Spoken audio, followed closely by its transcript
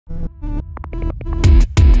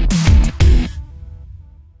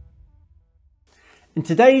In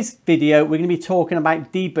today's video, we're going to be talking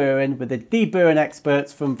about deburring with the deburring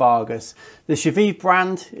experts from Vargus. The SHAVIV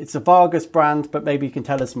brand, it's a Vargus brand, but maybe you can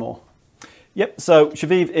tell us more. Yep, so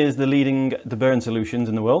SHAVIV is the leading deburring solutions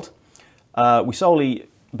in the world. We solely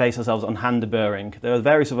base ourselves on hand deburring. There are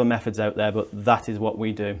various other methods out there, but that is what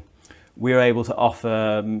we do. We are able to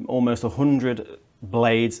offer almost 100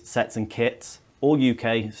 blades, sets and kits, all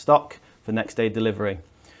UK stock for next day delivery.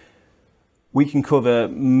 We can cover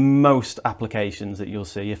most applications that you'll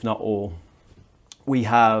see, if not all. We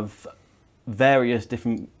have various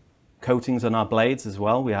different coatings on our blades as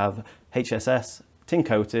well. We have HSS, tin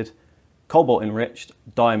coated, cobalt enriched,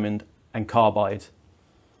 diamond and carbide.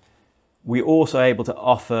 We're also able to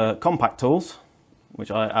offer compact tools,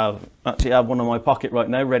 which I actually have one in my pocket right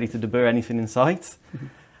now, ready to debur anything in sight.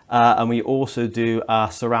 And we also do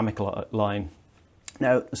our ceramic line.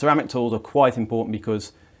 Now, ceramic tools are quite important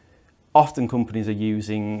because often companies are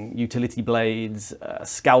using utility blades,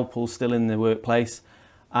 scalpels still in the workplace,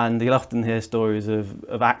 and you'll often hear stories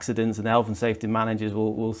of accidents, and the health and safety managers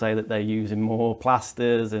will say that they're using more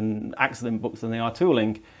plasters and accident books than they are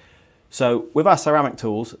tooling. So with our ceramic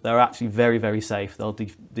tools, they're actually very, very safe. They'll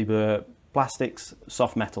deburr plastics,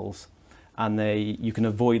 soft metals, and you can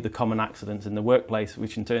avoid the common accidents in the workplace,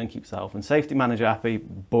 which in turn keeps the health and safety manager happy,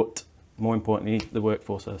 but more importantly, the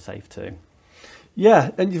workforce are safe too.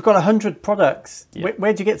 Yeah, and you've got 100 products. Yeah.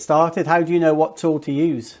 Where do you get started? How do you know what tool to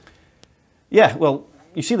use? Yeah, well,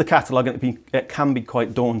 you see the catalogue and it can be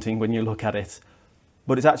quite daunting when you look at it,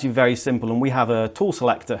 but it's actually very simple, and we have a tool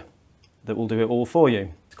selector that will do it all for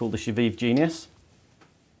you. It's called the SHAVIV Genius.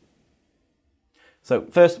 So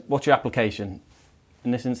first, what's your application?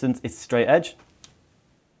 In this instance, it's straight edge.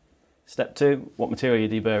 Step 2, what material are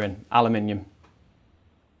you deburring? Aluminium.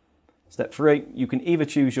 Step 3, you can either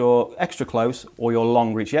choose your extra close or your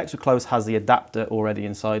long reach. Your extra close has the adapter already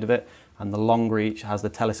inside of it, and the long reach has the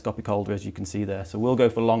telescopic holder, as you can see there. So we'll go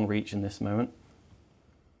for long reach in this moment.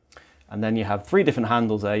 And then you have 3 different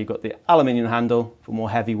handles there. You've got the aluminium handle for more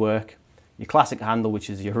heavy work, your classic handle, which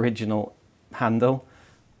is the original handle,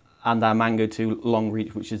 and our Mango 2 long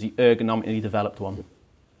reach, which is the ergonomically developed one.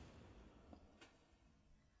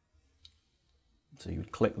 So you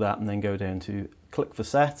would click that and then go down to click for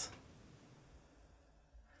set.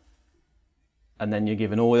 And then you're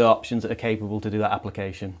given all the options that are capable to do that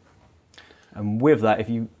application. And with that, if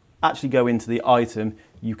you actually go into the item,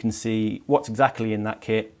 you can see what's exactly in that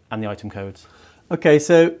kit and the item codes. Okay,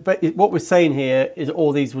 so but what we're saying here is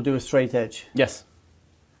all these will do a straight edge. Yes.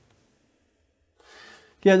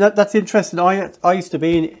 Yeah, that's interesting. I used to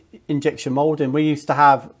be in injection molding. We used to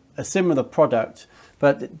have a similar product,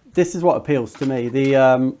 but this is what appeals to me.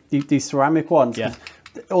 These ceramic ones. Yeah.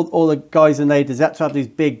 All the guys and ladies had to have these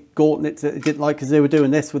big gauntlets that they didn't like because they were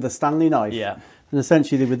doing this with a Stanley knife. Yeah. And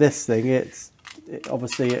essentially with this thing, it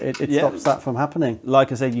stops that from happening.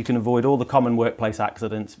 Like I said, you can avoid all the common workplace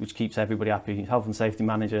accidents, which keeps everybody happy, health and safety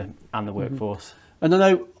manager and the workforce. And I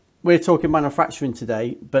know we're talking manufacturing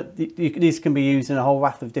today, but these can be used in a whole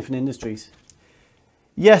raft of different industries.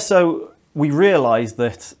 Yeah, so we realised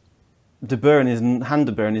that hand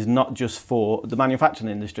deburring is not just for the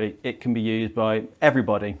manufacturing industry. It can be used by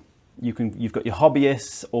everybody. You've got your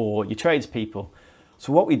hobbyists or your tradespeople.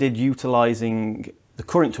 So what we did, utilising the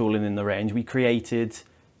current tooling in the range, we created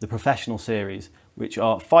the professional series, which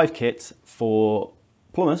are 5 kits for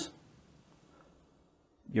plumbers,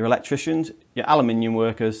 your electricians, your aluminium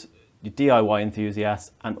workers, your DIY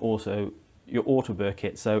enthusiasts, and also your auto burr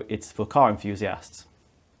kit. So it's for car enthusiasts.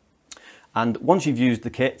 And once you've used the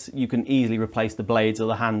kit, you can easily replace the blades or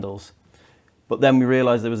the handles. But then we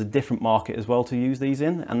realised there was a different market as well to use these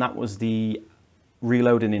in, and that was the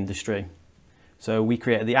reloading industry. So we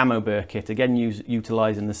created the ammo burr kit, again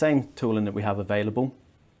utilising the same tooling that we have available.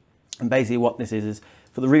 And basically what this is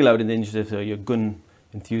for the reloading industry, so your gun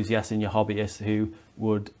enthusiasts and your hobbyists who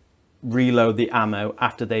would reload the ammo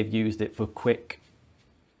after they've used it for quick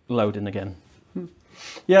loading again.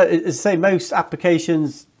 Yeah, as I say, most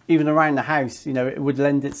applications, even around the house, you know, it would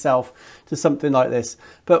lend itself to something like this.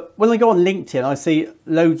 But when I go on LinkedIn, I see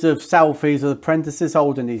loads of selfies of apprentices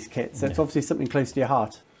holding these kits. So it's obviously something close to your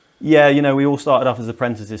heart. Yeah, you know, we all started off as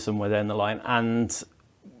apprentices somewhere there in the line, and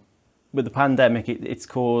with the pandemic, it's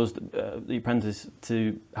caused the apprentices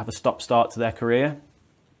to have a stop-start to their career.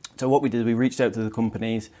 So what we did, we reached out to the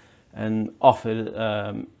companies and offered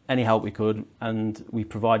any help we could, and we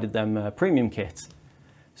provided them a premium kit.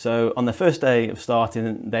 So on the first day of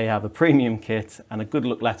starting, they have a premium kit and a good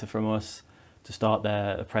luck letter from us to start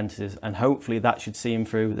their apprentices, and hopefully that should see them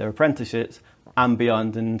through their apprenticeships and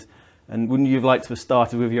beyond. And wouldn't you have liked to have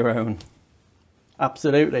started with your own?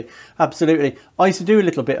 Absolutely, absolutely. I used to do a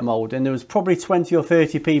little bit of moulding. There was probably 20 or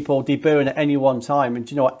 30 people deburring at any one time, and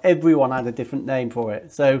do you know what? Everyone had a different name for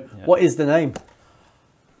it. So what is the name?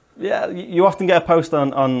 Yeah, you often get a post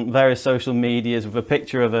on various social medias with a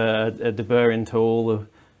picture of a deburring tool.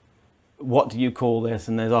 What do you call this?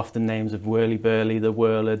 And there's often names of whirly-burly, the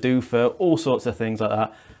whirler, doofer, all sorts of things like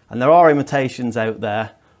that. And there are imitations out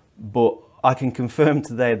there, but I can confirm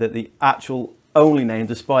today that the actual only name,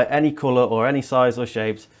 despite any colour or any size or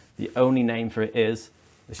shapes, the only name for it is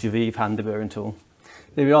the SHAVIV hand deburring tool.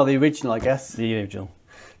 There we are, the original, I guess. The original.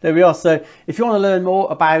 There we are. So if you want to learn more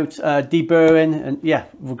about deburring, and yeah,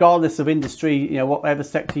 regardless of industry, you know, whatever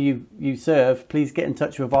sector you serve, please get in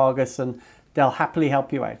touch with Vargus and they'll happily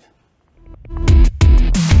help you out.